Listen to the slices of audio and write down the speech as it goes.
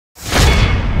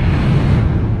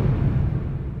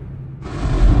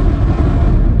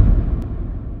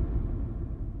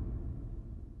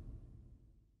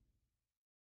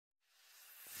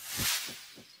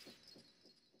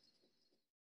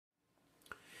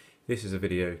This is a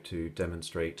video to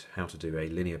demonstrate how to do a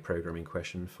linear programming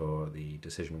question for the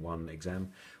Decision 1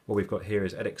 exam. What we've got here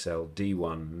is Edexcel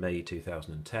D1 May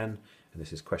 2010, and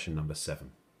this is question number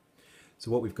 7. So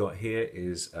what we've got here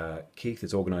is Keith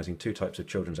is organising two types of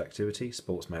children's activity,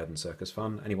 Sports Mad and Circus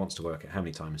Fun, and he wants to work out how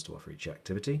many times to offer each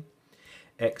activity.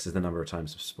 X is the number of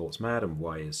times of Sports Mad and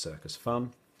Y is Circus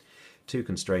Fun. Two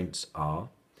constraints are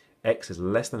X is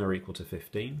less than or equal to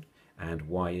 15 and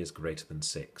Y is greater than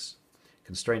 6.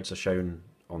 Constraints are shown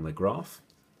on the graph,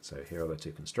 so here are the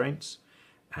two constraints,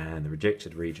 and the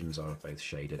rejected regions are both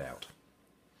shaded out.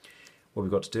 What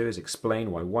we've got to do is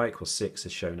explain why y equals 6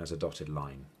 is shown as a dotted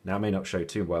line. Now it may not show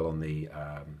too well on the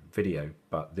video,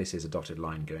 but this is a dotted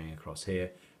line going across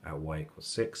here at y equals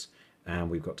 6, and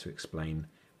we've got to explain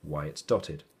why it's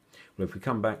dotted. Well, if we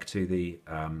come back to the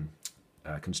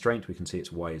constraint, we can see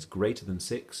it's y is greater than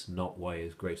 6, not y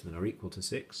is greater than or equal to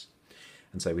 6.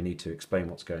 And so we need to explain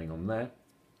what's going on there.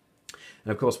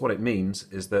 And of course what it means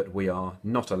is that we are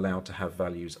not allowed to have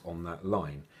values on that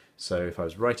line. So if I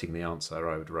was writing the answer,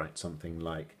 I would write something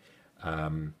like,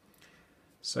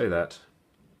 so that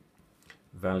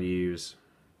values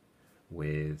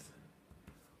with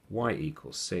y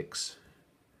equals 6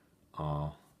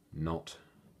 are not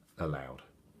allowed.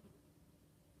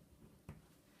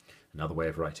 Another way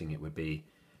of writing it would be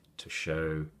to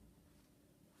show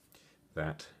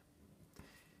that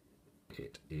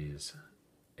it is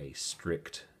a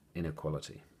strict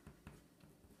inequality.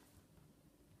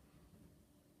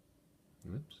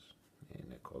 Oops,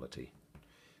 inequality.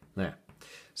 There.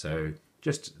 So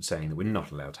just saying that we're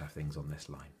not allowed to have things on this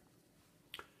line.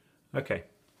 Okay.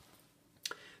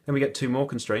 Then we get two more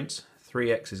constraints.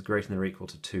 3x is greater than or equal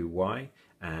to 2y,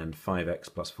 and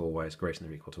 5x plus 4y is greater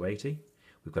than or equal to 80.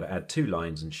 We've got to add two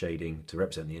lines and shading to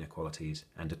represent the inequalities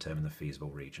and determine the feasible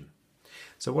region.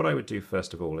 So what I would do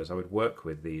first of all is I would work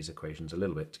with these equations a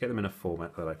little bit to get them in a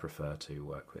format that I prefer to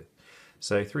work with.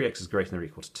 So 3x is greater than or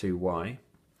equal to 2y.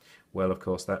 Well, of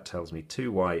course, that tells me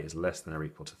 2y is less than or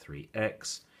equal to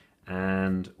 3x,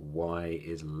 and y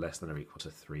is less than or equal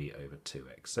to 3 over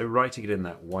 2x. So writing it in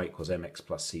that y equals mx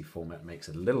plus c format makes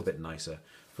it a little bit nicer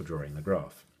for drawing the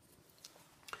graph.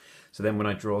 So then when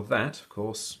I draw that, of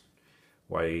course,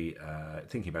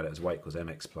 thinking about it as y equals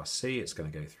mx plus c, it's going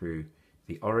to go through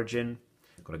the origin.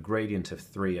 I've got a gradient of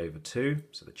 3 over 2,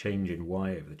 so the change in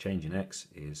y over the change in x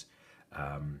is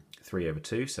 3 over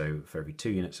 2, so for every 2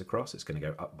 units across it's going to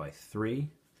go up by 3,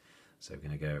 so we're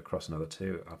going to go across another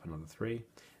 2, up another 3,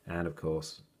 and of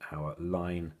course our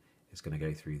line is going to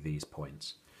go through these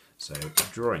points. So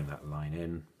drawing that line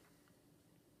in,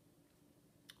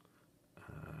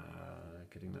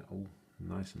 getting that all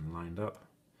nice and lined up,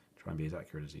 try and be as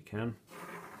accurate as you can.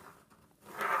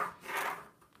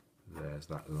 There's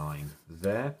that line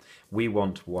there. We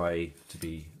want y to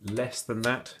be less than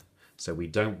that, so we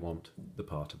don't want the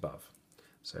part above.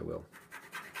 So we'll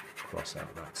cross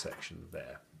out that section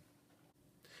there.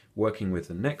 Working with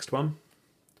the next one,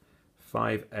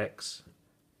 5x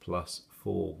plus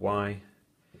 4y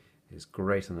is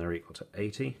greater than or equal to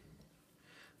 80.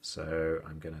 So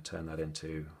I'm going to turn that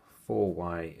into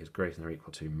 4y is greater than or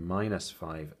equal to minus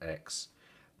 5x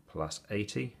plus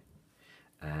 80.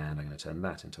 And I'm going to turn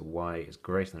that into y is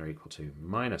greater than or equal to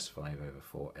minus 5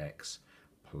 over 4x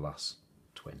plus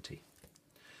 20.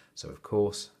 So of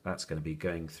course that's going to be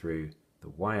going through the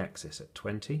y-axis at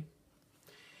 20.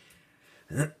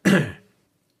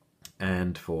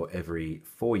 And for every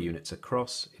 4 units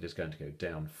across, it is going to go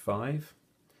down 5.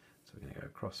 So we're going to go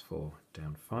across 4,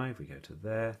 down 5, we go to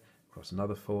there. Across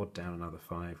another 4, down another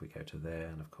 5, we go to there.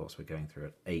 And of course we're going through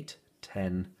at 8,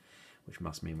 10, which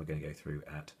must mean we're going to go through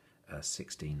at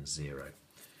 16, 0.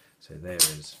 So there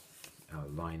is our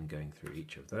line going through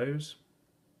each of those.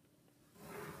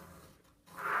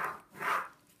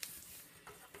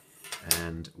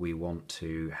 And we want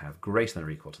to have greater than or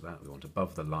equal to that. We want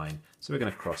above the line. So we're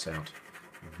going to cross out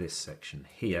this section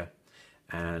here.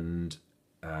 And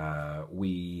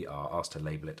we are asked to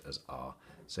label it as R.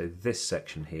 So this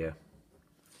section here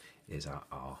is our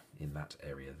R in that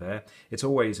area there. It's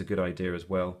always a good idea as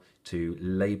well to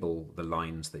label the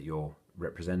lines that you're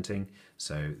representing.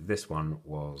 So this one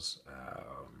was,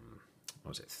 what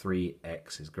was it,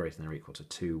 3x is greater than or equal to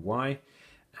 2y,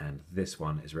 and this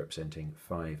one is representing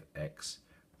 5x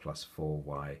plus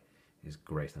 4y is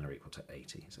greater than or equal to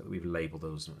 80. So we've labelled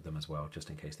them as well,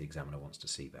 just in case the examiner wants to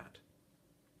see that.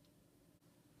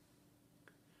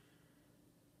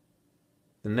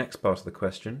 The next part of the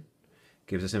question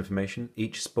gives us information.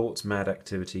 Each Sports Mad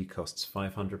activity costs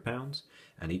 £500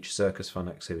 and each Circus Fun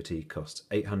activity costs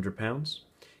 £800.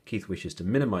 Keith wishes to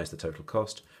minimise the total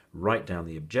cost, write down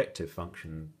the objective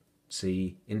function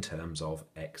C in terms of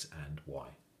x and y.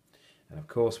 And of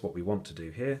course what we want to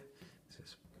do here, this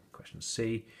is question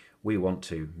C, we want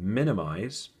to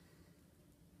minimise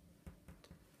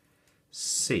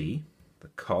C, the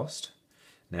cost.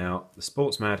 Now the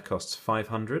SportsMad costs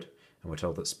 500 and we're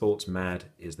told that SportsMad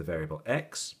is the variable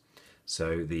x,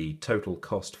 so the total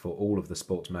cost for all of the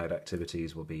SportsMad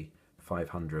activities will be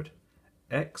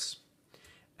 500x,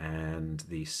 and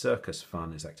the circus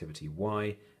fun is activity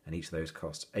y, and each of those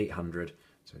costs 800,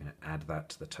 so we're going to add that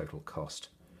to the total cost,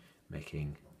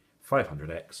 making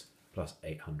 500x plus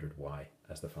 800y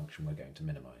as the function we're going to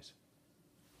minimise.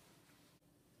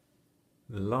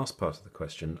 The last part of the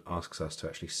question asks us to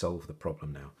actually solve the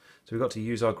problem now. So we've got to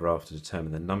use our graph to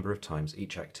determine the number of times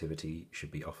each activity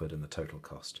should be offered and the total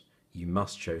cost. You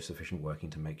must show sufficient working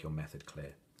to make your method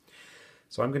clear.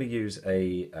 So I'm going to use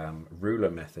a ruler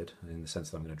method in the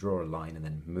sense that I'm going to draw a line and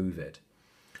then move it.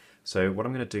 So what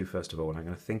I'm going to do first of all, I'm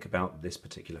going to think about this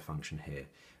particular function here.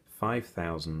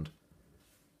 500x,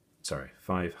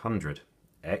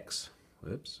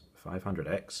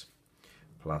 500x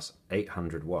plus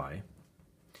 800y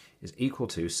is equal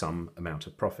to some amount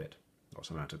of profit, or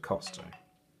some amount of cost. Sorry.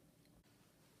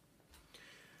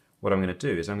 What I'm going to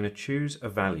do is I'm going to choose a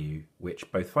value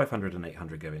which both 500 and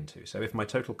 800 go into. So if my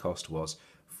total cost was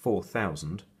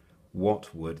 4,000,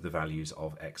 what would the values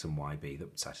of x and y be that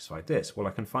would satisfy this? Well,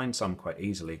 I can find some quite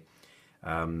easily.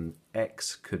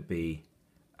 X could be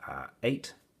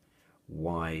 8,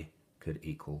 y could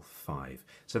equal 5.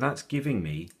 So that's giving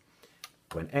me,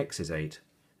 when x is 8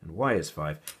 and y is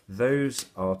 5, those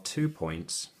are 2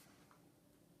 points,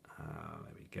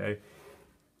 there we go,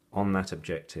 on that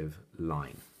objective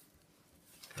line.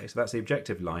 Okay, so that's the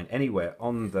objective line. Anywhere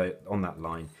on that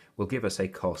line will give us a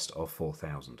cost of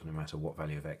 4,000, no matter what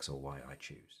value of x or y I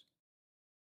choose.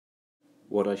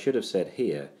 What I should have said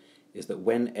here is that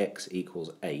when x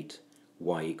equals 8,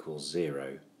 y equals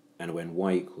 0, and when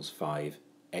y equals 5,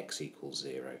 x equals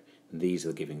 0. And these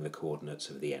are giving the coordinates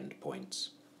of the end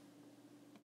points.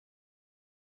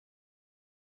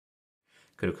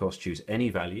 Could of course choose any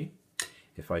value.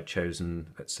 If I'd chosen,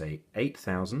 let's say,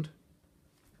 8,000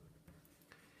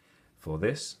 for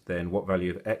this, then what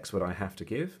value of x would I have to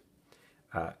give?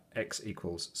 X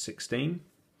equals 16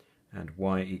 and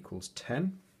y equals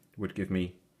 10 would give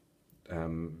me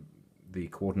the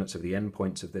coordinates of the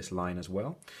endpoints of this line as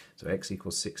well. So x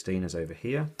equals 16 is over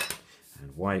here,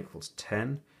 and y equals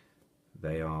 10.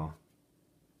 They are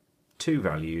two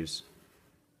values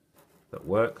that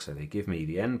work, so they give me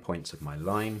the endpoints of my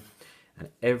line, and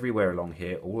everywhere along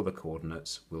here, all of the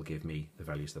coordinates will give me the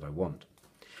values that I want.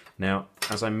 Now,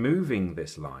 as I'm moving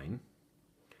this line,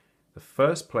 the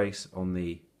first place on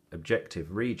the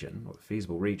objective region, or the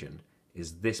feasible region,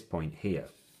 is this point here.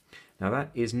 Now that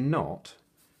is not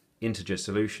integer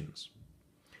solutions.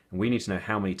 And we need to know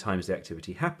how many times the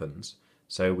activity happens,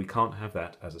 so we can't have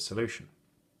that as a solution.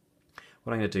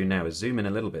 What I'm going to do now is zoom in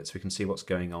a little bit so we can see what's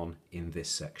going on in this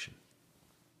section.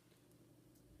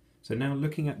 So now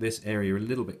looking at this area a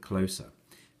little bit closer,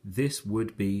 this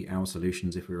would be our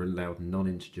solutions if we were allowed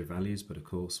non-integer values, but of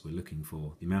course we're looking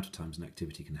for the amount of times an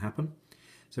activity can happen.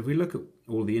 So if we look at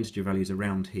all the integer values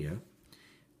around here,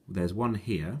 there's one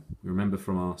here. Remember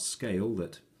from our scale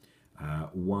that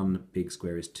one big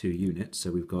square is 2 units, so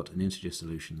we've got an integer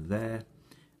solution there,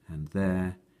 and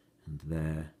there, and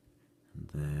there, and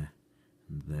there,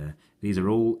 and there. These are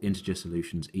all integer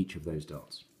solutions, each of those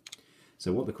dots.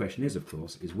 So what the question is, of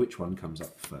course, is which one comes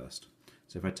up first.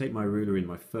 So if I take my ruler in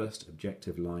my first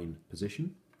objective line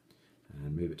position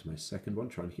and move it to my second one,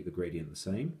 trying to keep the gradient the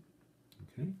same,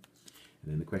 okay, and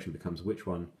then the question becomes which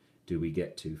one do we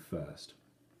get to first?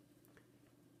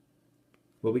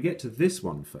 Well, we get to this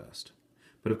one first,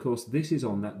 but of course this is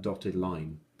on that dotted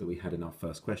line that we had in our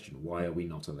first question. Why are we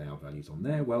not allowed values on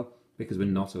there? Well, because we're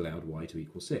not allowed y to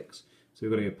equal 6. So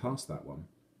we've got to go past that one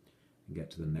and get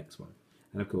to the next one.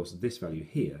 And of course this value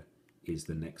here is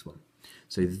the next one.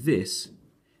 So this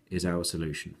is our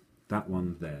solution, that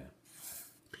one there.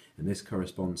 And this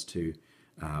corresponds to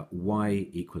y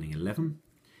equaling 11,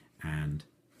 and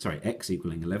x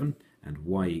equaling 11 and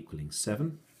y equaling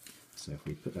 7. So if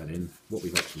we put that in, what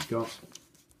we've actually got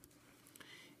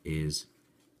is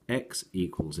x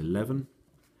equals 11,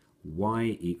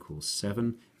 y equals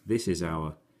 7. This is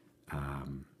our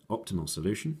optimal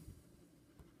solution.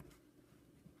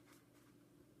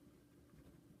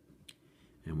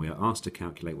 And we are asked to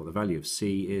calculate what the value of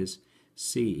c is.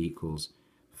 C equals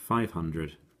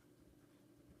 500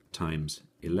 times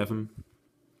 11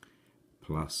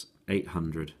 plus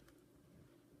 800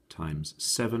 times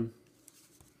 7,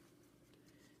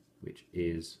 which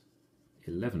is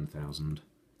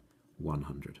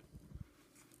 11,100.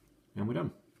 and we're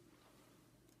done.